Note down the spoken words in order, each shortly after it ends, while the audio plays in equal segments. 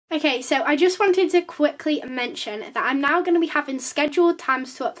Okay, so I just wanted to quickly mention that I'm now going to be having scheduled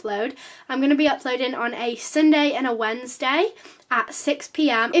times to upload. I'm going to be uploading on a Sunday and a Wednesday at 6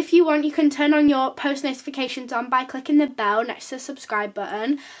 p.m. If you want, you can turn on your post notifications on by clicking the bell next to the subscribe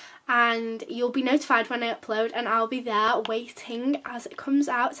button, and you'll be notified when I upload, and I'll be there waiting as it comes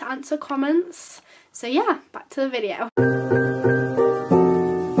out to answer comments. So yeah, back to the video.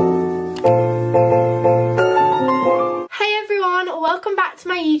 Welcome back to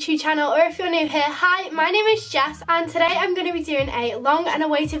my YouTube channel, or if you're new here, hi, my name is Jess, and today I'm going to be doing a long and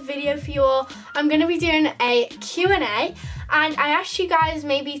awaited video for you all. I'm going to be doing a Q&A, and I asked you guys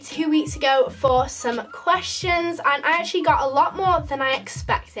maybe 2 weeks ago for some questions, and I actually got a lot more than I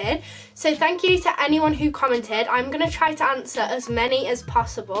expected, so thank you to anyone who commented. I'm going to try to answer as many as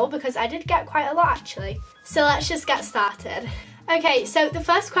possible because I did get quite a lot actually. So let's just get started. Okay, so the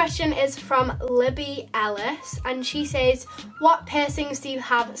first question is from Libby Ellis, and she says, what piercings do you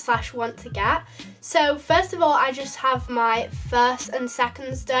have / want to get? So first of all, I just have my first and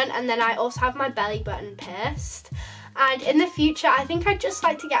seconds done, and then I also have my belly button pierced. And in the future, I think I'd just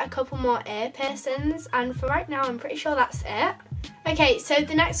like to get a couple more ear piercings, and for right now, I'm pretty sure that's it. Okay, so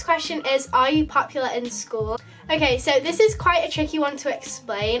the next question is, are you popular in school? Okay, so this is quite a tricky one to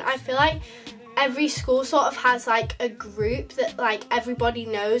explain. I feel like every school sort of has like a group that like everybody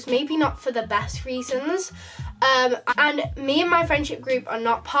knows, maybe not for the best reasons, and me and my friendship group are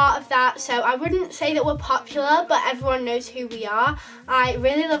not part of that, so I wouldn't say that we're popular, but everyone knows who we are. I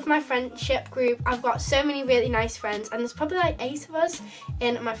really love my friendship group. I've got so many really nice friends, and there's probably like 8 of us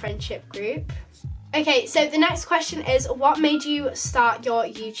in my friendship group. Okay, so the next question is, what made you start your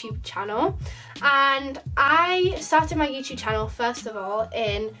YouTube channel? And I started my YouTube channel first of all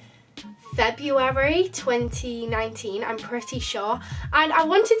in February 2019, I'm pretty sure, and I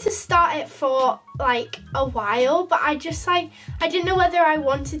wanted to start it for like a while, but I didn't know whether I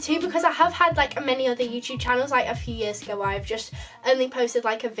wanted to, because I have had like many other YouTube channels like a few years ago where I've just only posted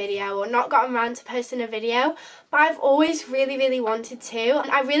like a video or not gotten around to posting a video, but I've always really wanted to, and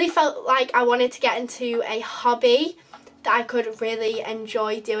I really felt like I wanted to get into a hobby that I could really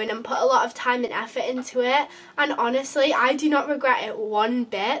enjoy doing and put a lot of time and effort into it, and honestly I do not regret it one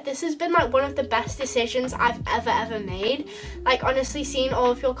bit. This has been like one of the best decisions I've ever made. Like honestly, seeing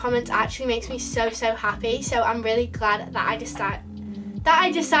all of your comments actually makes me so happy, so I'm really glad that I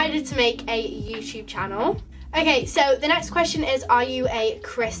decided to make a YouTube channel. Okay, so the next question is, are you a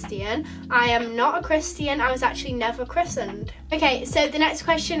Christian? I am not a Christian. I was actually never christened. Okay, so the next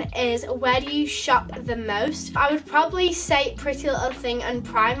question is, where do you shop the most? I would probably say Pretty Little Thing and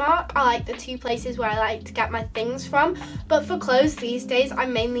Primark are like the 2 places where I like to get my things from, but for clothes these days I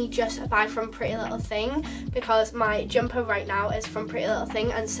mainly just buy from Pretty Little Thing, because my jumper right now is from Pretty Little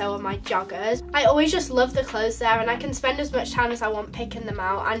Thing, and so are my joggers. I always just love the clothes there, and I can spend as much time as I want picking them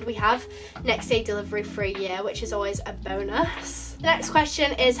out, and we have next day delivery for a year, which is always a bonus. The next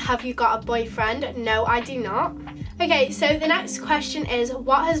question is, have you got a boyfriend? No, I do not. Okay, so the next question is,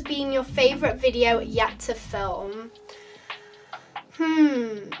 what has been your favourite video yet to film?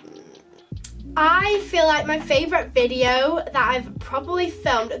 I feel like my favourite video that I've probably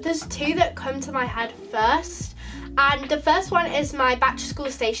filmed, there's 2 that come to my head first. And the first one is my back to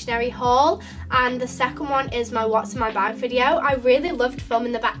school stationery haul, and the second one is my what's in my bag video. I really loved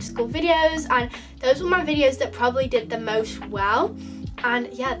filming the back to school videos, and those were my videos that probably did the most well. And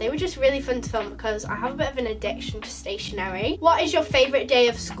yeah, they were just really fun to film because I have a bit of an addiction to stationery. What is your favourite day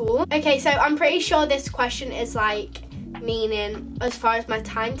of school? Okay, so I'm pretty sure this question is like meaning as far as my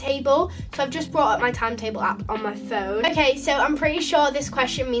timetable, so I've just brought up my timetable app on my phone. Okay, so I'm pretty sure this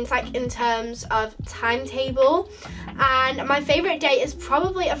question means like in terms of timetable, and my favourite day is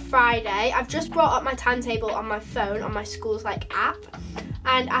probably a Friday. I've just brought up my timetable on my phone on my school's like app,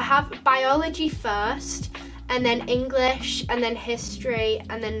 and I have biology first, and then English, and then history,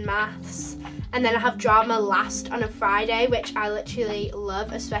 and then maths, and then I have drama last on a Friday, which I literally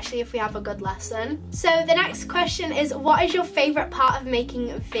love, especially if we have a good lesson. So the next question is, what is your favourite part of making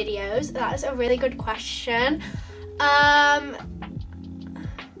videos? That is a really good question. I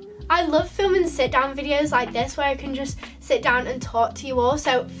love filming sit down videos like this where I can just sit down and talk to you all,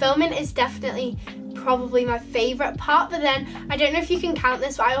 so filming is definitely probably my favourite part, but then I don't know if you can count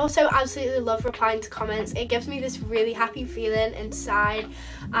this, but I also absolutely love replying to comments. It gives me this really happy feeling inside,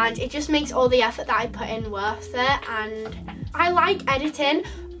 and it just makes all the effort that I put in worth it. And I like editing,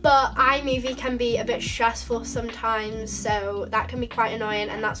 but iMovie can be a bit stressful sometimes, so that can be quite annoying,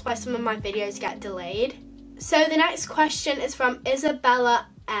 and that's why some of my videos get delayed. So the next question is from Isabella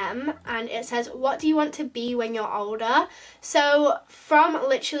M, and it says, what do you want to be when you're older? So from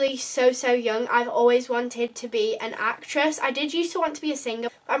literally so young, I've always wanted to be an actress. I did used to want to be a singer,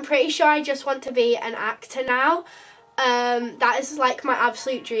 but I'm pretty sure I just want to be an actor now. That is like my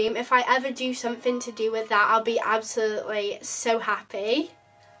absolute dream. If I ever do something to do with that, I'll be absolutely so happy.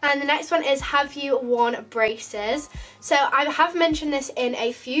 And the next one is, have you worn braces? So I have mentioned this in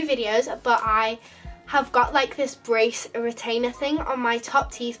a few videos, but I have got like this brace retainer thing on my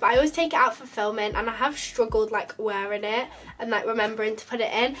top teeth, but I always take it out for filming and I have struggled like wearing it and like remembering to put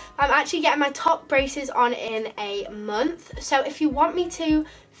it in. I'm actually getting my top braces on in a month, so if you want me to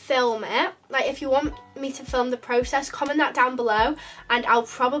film it, like if you want me to film the process, comment that down below and I'll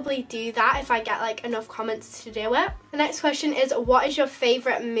probably do that if I get like enough comments to do it. The next question is, what is your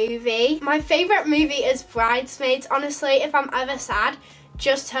favourite movie? My favourite movie is Bridesmaids. Honestly, if I'm ever sad,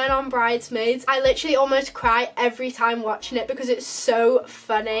 just turn on Bridesmaids. I literally almost cry every time watching it because it's so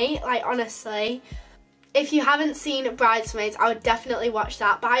funny, like honestly. If you haven't seen Bridesmaids, I would definitely watch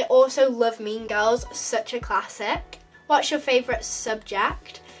that, but I also love Mean Girls, such a classic. What's your favourite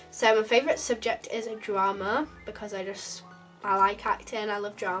subject? So my favourite subject is a drama because I like acting, I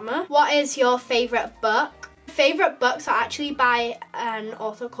love drama. What is your favourite book? Favourite books are actually by an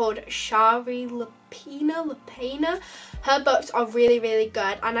author called Shari Lapena. Her books are really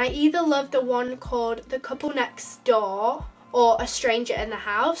good, and I either love the one called The Couple Next Door or A Stranger in the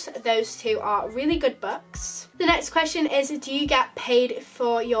House. Those two are really good books. The next question is, do you get paid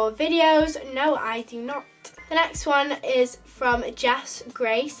for your videos? No, I do not. The next one is from Jess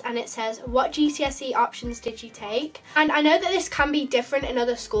Grace, and it says, what GCSE options did you take? And I know that this can be different in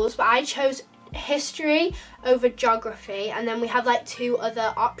other schools, but I chose history over geography, and then we have like 2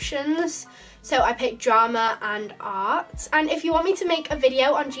 other options. So I picked drama and art. And if you want me to make a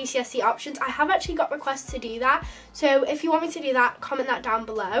video on GCSE options, I have actually got requests to do that. So if you want me to do that, comment that down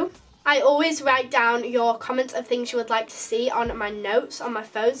below. I always write down your comments of things you would like to see on my notes on my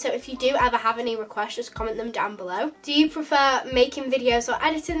phone, so if you do ever have any requests, just comment them down below. Do you prefer making videos or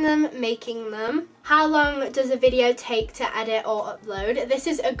editing them? Making them. How long does a video take to edit or upload? This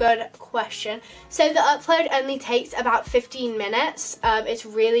is a good question. So the upload only takes about 15 minutes. It's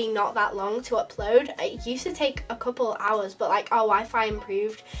really not that long to upload. It used to take a couple hours, but like our Wi-Fi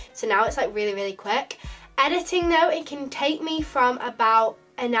improved, so now it's like really quick. Editing though, it can take me from about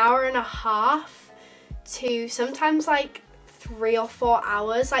an hour and a half to sometimes like 3 or 4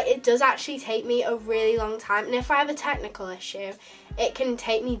 hours. Like it does actually take me a really long time, and if I have a technical issue, it can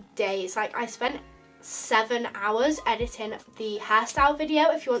take me days. Like I spent 7 hours editing the hairstyle video,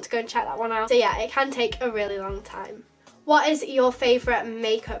 if you want to go and check that one out. So yeah, it can take a really long time. What is your favourite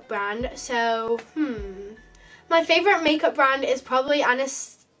makeup brand? So my favourite makeup brand is probably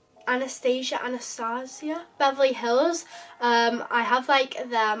Anastasia Beverly Hills. I have like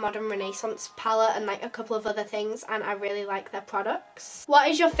their Modern Renaissance palette and like a couple of other things, and I really like their products. What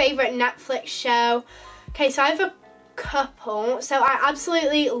is your favourite Netflix show? Okay, so I have a couple. So I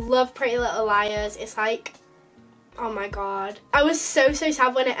absolutely love Pretty Little Liars. It's like, oh my god, I was so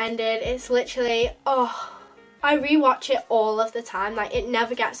sad when it ended. It's literally, I rewatch it all of the time. Like it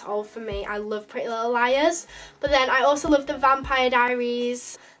never gets old for me. I love Pretty Little Liars, but then I also love The Vampire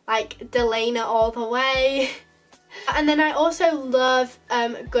Diaries, like Delana all the way. And then I also love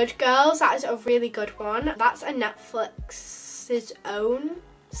Good Girls. That is a really good one. That's a Netflix's own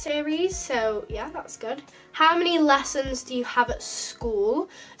series, so yeah, that's good. How many lessons do you have at school?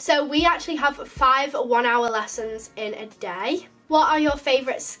 So we actually have 5 1-hour lessons in a day. What are your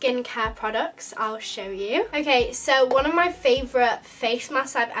favourite skincare products? I'll show you. Okay, so one of my favourite face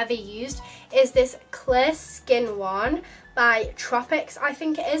masks I've ever used is this Clear Skin one by Tropics, I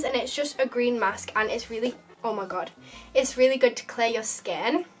think it is, and it's just a green mask, and it's really, oh my god, it's really good to clear your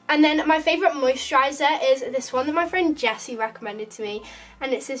skin. And then my favourite moisturiser is this one that my friend Jessie recommended to me,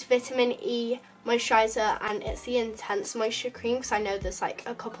 and it's this vitamin E moisturiser, and it's the Intense Moisture Cream, because I know there's like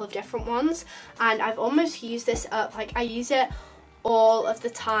a couple of different ones, and I've almost used this up. Like I use it all of the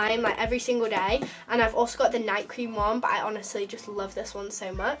time, like every single day. And I've also got the night cream one, but I honestly just love this one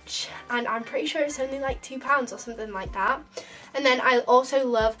so much, and I'm pretty sure it's only like £2 or something like that. And then I also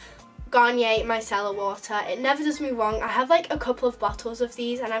love Garnier Micellar Water. It never does me wrong. I have like a couple of bottles of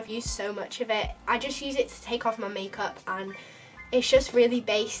these, and I've used so much of it. I just use it to take off my makeup, and it's just really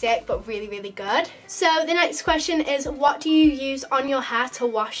basic but really good. So the next question is, what do you use on your hair to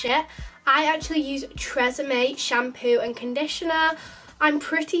wash it? I actually use Tresemme shampoo and conditioner. I'm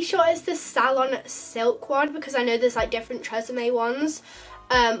pretty sure it's the Salon Silk one, because I know there's like different Tresemme ones.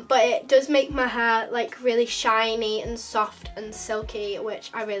 But it does make my hair like really shiny and soft and silky, which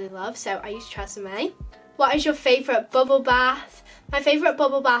I really love, so I use Tresemme. What is your favourite bubble bath? My favourite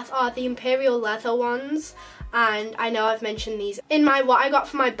bubble bath are the Imperial Leather ones. And I know I've mentioned these in my what I got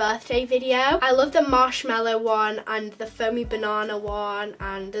for my birthday video. I love the marshmallow one and the foamy banana one,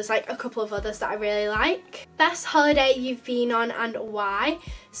 and there's like a couple of others that I really like. Best holiday you've been on and why?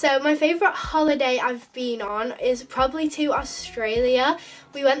 So my favourite holiday I've been on is probably to Australia.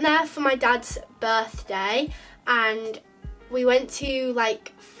 We went there for my dad's birthday and we went to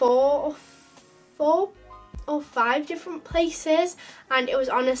like four or five different places, and it was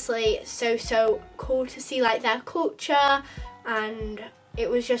honestly so cool to see like their culture, and it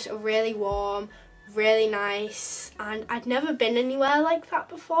was just really warm, really nice, and I'd never been anywhere like that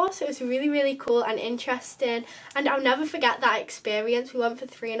before, so it was really cool and interesting, and I'll never forget that experience. We went for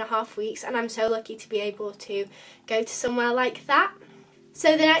 3.5 weeks and I'm so lucky to be able to go to somewhere like that.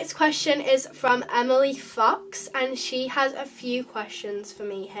 So the next question is from Emily Fox, and she has a few questions for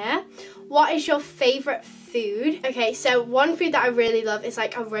me here. What is your favourite food? Okay, so one food that I really love is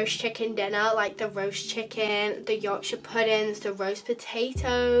like a roast chicken dinner, like the roast chicken, the Yorkshire puddings, the roast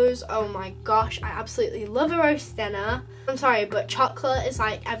potatoes. Oh my gosh, I absolutely love a roast dinner. I'm sorry, but chocolate is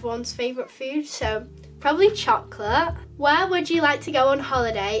like everyone's favourite food, so probably chocolate. Where would you like to go on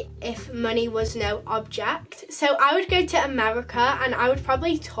holiday if money was no object? So I would go to America, and I would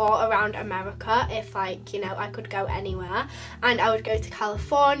probably tour around America if, like, you know, I could go anywhere. And I would go to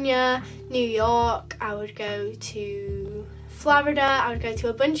California, New York, I would go to Florida, I would go to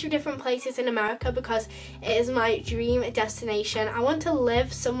a bunch of different places in America because it is my dream destination. I want to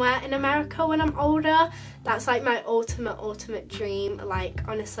live somewhere in America when I'm older. That's like my ultimate dream. Like,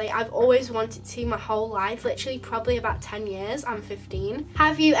 honestly, I've always wanted to my whole life, literally probably about 10 years. I'm 15.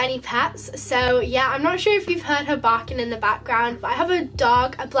 Have you any pets? So yeah, I'm not sure if you've heard her barking in the background, but I have a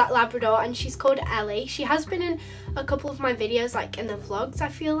dog, a black Labrador, and she's called Ellie. She has been in a couple of my videos, like in the vlogs, I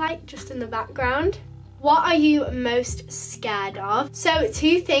feel like, just in the background. What are you most scared of? So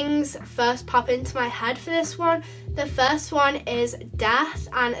 2 things first pop into my head for this one. The first one is death,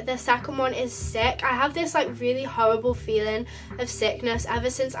 and the second one is sick. I have this like really horrible feeling of sickness ever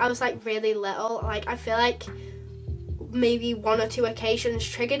since I was like really little. Like, I feel like maybe 1 or 2 occasions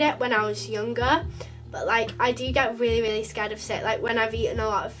triggered it when I was younger. But like, I do get really scared of sick. Like, when I've eaten a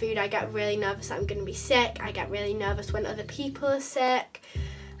lot of food, I get really nervous that I'm gonna be sick. I get really nervous when other people are sick.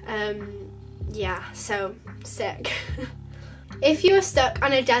 Yeah, so sick. If you were stuck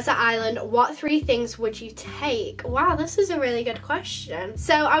on a desert island, what 3 things would you take? Wow, this is a really good question.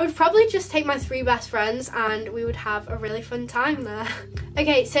 So I would probably just take my 3 best friends and we would have a really fun time there.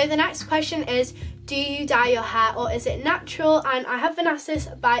 Okay, so the next question is, do you dye your hair or is it natural? And I have been asked this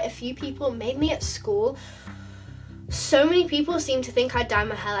by a few people, mainly at school. So many people seem to think I dye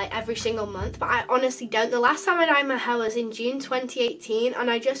my hair like every single month, but I honestly don't. The last time I dyed my hair was in June 2018,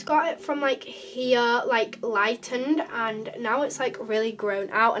 and I just got it from like here, like lightened, and now it's like really grown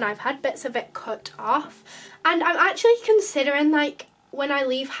out, and I've had bits of it cut off. And I'm actually considering, like, when I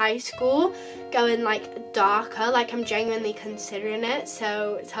leave high school, going like darker. Like, I'm genuinely considering it,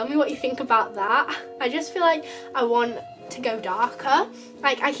 so tell me what you think about that. I just feel like I want to go darker.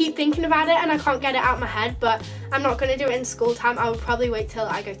 Like, I keep thinking about it and I can't get it out of my head, but I'm not going to do it in school time. I would probably wait till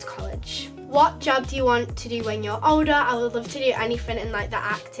I go to college. What job do you want to do when you're older? I would love to do anything in like the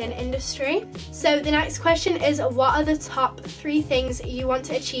acting industry. So the next question is, what are the top 3 things you want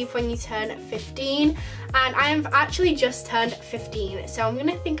to achieve when you turn 15? And I have actually just turned 15, so I'm going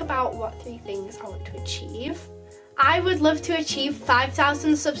to think about what 3 things I want to achieve. I would love to achieve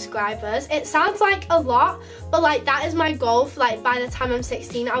 5,000 subscribers. It sounds like a lot, but like, that is my goal for like by the time I'm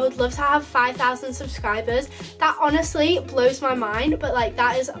 16. I would love to have 5,000 subscribers. That honestly blows my mind, but like,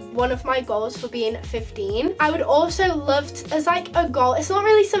 that is one of my goals for being 15. I would also love to, as like a goal, it's not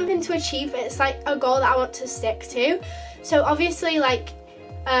really something to achieve, it's like a goal that I want to stick to. So obviously, like,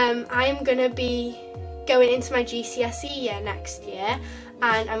 I'm gonna be going into my GCSE year next year,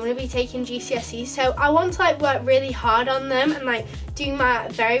 and I'm going to be taking GCSEs, so I want to like work really hard on them and like do my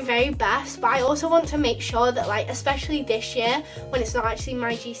very best, but I also want to make sure that, like, especially this year when it's not actually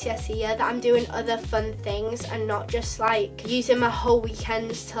my GCSE year, that I'm doing other fun things and not just like using my whole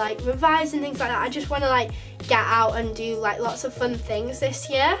weekends to like revise and things like that. I just want to like get out and do like lots of fun things this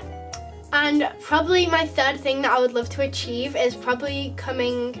year. And probably my 3rd thing that I would love to achieve is probably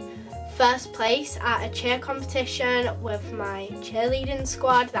coming first place at a cheer competition with my cheerleading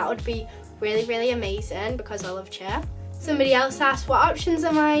squad. That would be really amazing because I love cheer. Somebody else asked, what options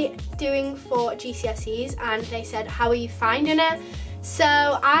am I doing for GCSEs? And they said, how are you finding it? So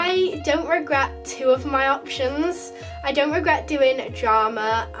I don't regret 2 of my options. I don't regret doing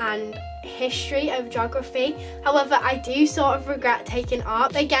drama and history of geography. However, I do sort of regret taking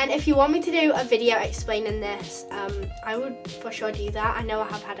art. But again, if you want me to do a video explaining this, I would for sure do that. I know I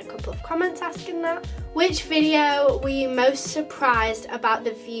have had a couple of comments asking that. Which video were you most surprised about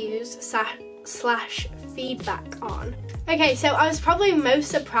the views slash feedback on? Okay, so I was probably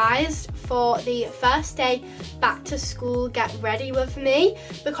most surprised for the first day back to school get ready with me,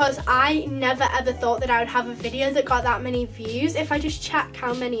 because I never ever thought that I would have a video that got that many views. If I just check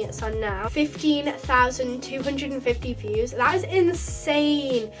how many it's on now, 15,250 views. That is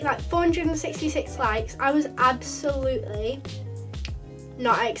insane. Like 466 likes. I was absolutely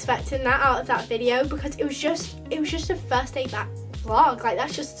not expecting that out of that video, because it was just a first day back vlog. Like,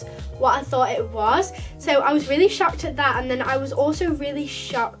 that's just what I thought it was. So I was really shocked at that, and then I was also really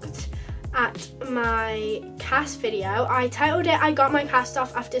shocked at my cast video. I titled it "I got my cast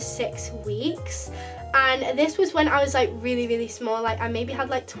off after 6 weeks," and this was when I was like really small. Like, I maybe had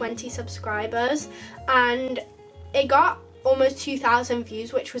like 20 subscribers, and it got almost 2,000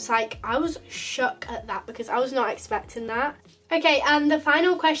 views, which was like, I was shook at that because I was not expecting that. Okay, and the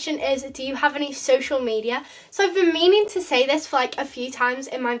final question is, do you have any social media? So I've been meaning to say this for like a few times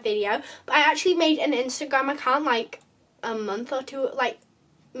in my video, but I actually made an Instagram account like a month or two, like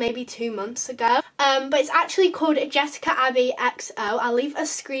maybe 2 months ago. But it's actually called Jessica Abbey XO. I'll leave a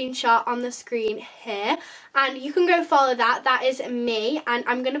screenshot on the screen here, and you can go follow that. That is me, and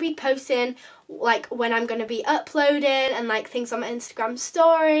I'm going to be posting like when I'm going to be uploading and like things on my Instagram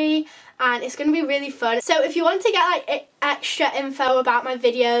story, and it's going to be really fun. So if you want to get like extra info about my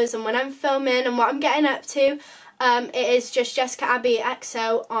videos and when I'm filming and what I'm getting up to, it is just Jessica Abbey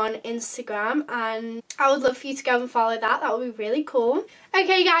XO on Instagram, and I would love for you to go and follow that. That would be really cool.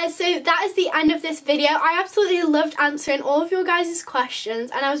 Okay guys, so that is the end of this video. I absolutely loved answering all of your guys'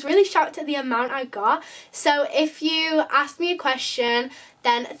 questions, and I was really shocked at the amount I got. So if you asked me a question,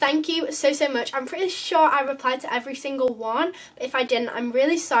 then thank you so much. I'm pretty sure I replied to every single one, but if I didn't, I'm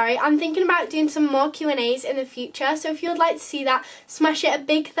really sorry. I'm thinking about doing some more Q&As in the future, so if you would like to see that, smash it a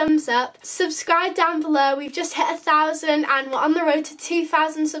big thumbs up. Subscribe down below. We've just hit 1,000 and we're on the road to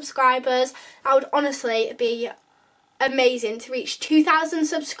 2,000 subscribers. That would honestly be amazing to reach 2,000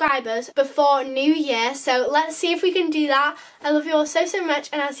 subscribers before New Year, so let's see if we can do that. I love you all so much,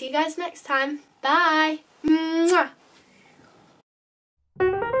 and I'll see you guys next time. Bye. Mwah.